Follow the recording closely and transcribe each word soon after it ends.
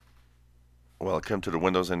Welcome to the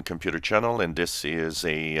Windows and Computer channel, and this is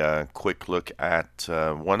a quick look at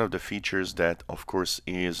one of the features that of course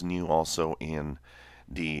is new also in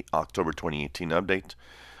the October 2018 update.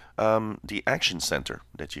 The Action Center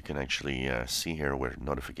that you can actually see here with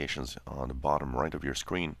notifications on the bottom right of your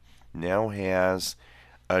screen now has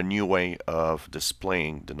a new way of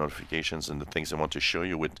displaying the notifications and the things I want to show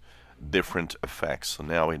you with different effects. So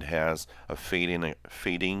now it has a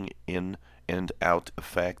fading in and out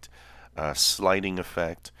effect, sliding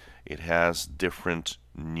effect. It has different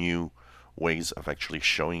new ways of actually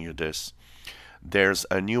showing you this. There's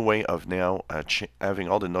a new way of now having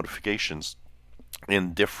all the notifications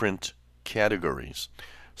in different categories.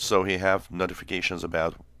 So you have notifications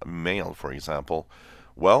about mail, for example.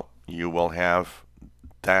 Well, you will have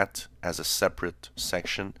that as a separate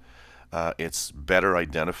section. It's better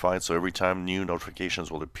identified, so every time new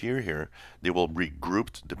notifications will appear here, they will be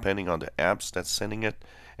grouped depending on the apps that's sending it,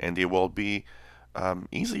 and they will be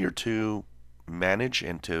easier to manage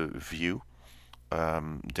and to view.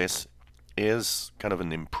 This is kind of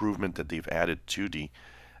an improvement that they've added to the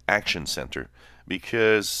Action Center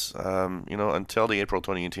because until the April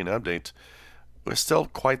 2018 update, it was still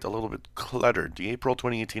quite a little bit cluttered. The April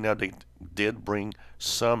 2018 update did bring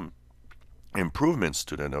some improvements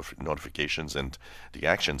to the notifications and the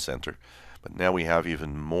Action Center, but now we have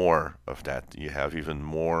even more of that. You have even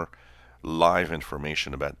more live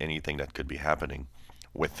information about anything that could be happening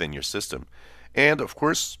within your system. And of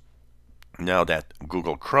course, now that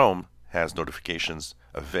Google Chrome has notifications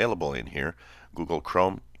available in here, Google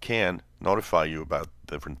Chrome can notify you about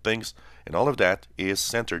different things, and all of that is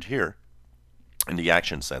centered here in the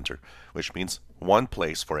Action Center, which means one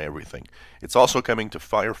place for everything. It's also coming to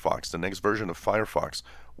Firefox. The next version of Firefox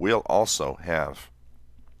will also have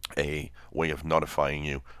a way of notifying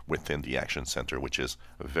you within the Action Center, which is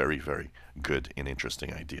a very, very good and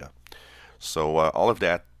interesting idea. So all of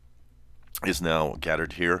that is now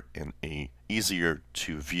gathered here in a easier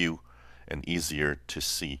to view and easier to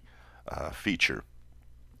see feature,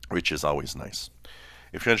 which is always nice.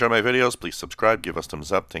 If you enjoy my videos, please subscribe, give us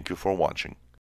thumbs up. Thank you for watching.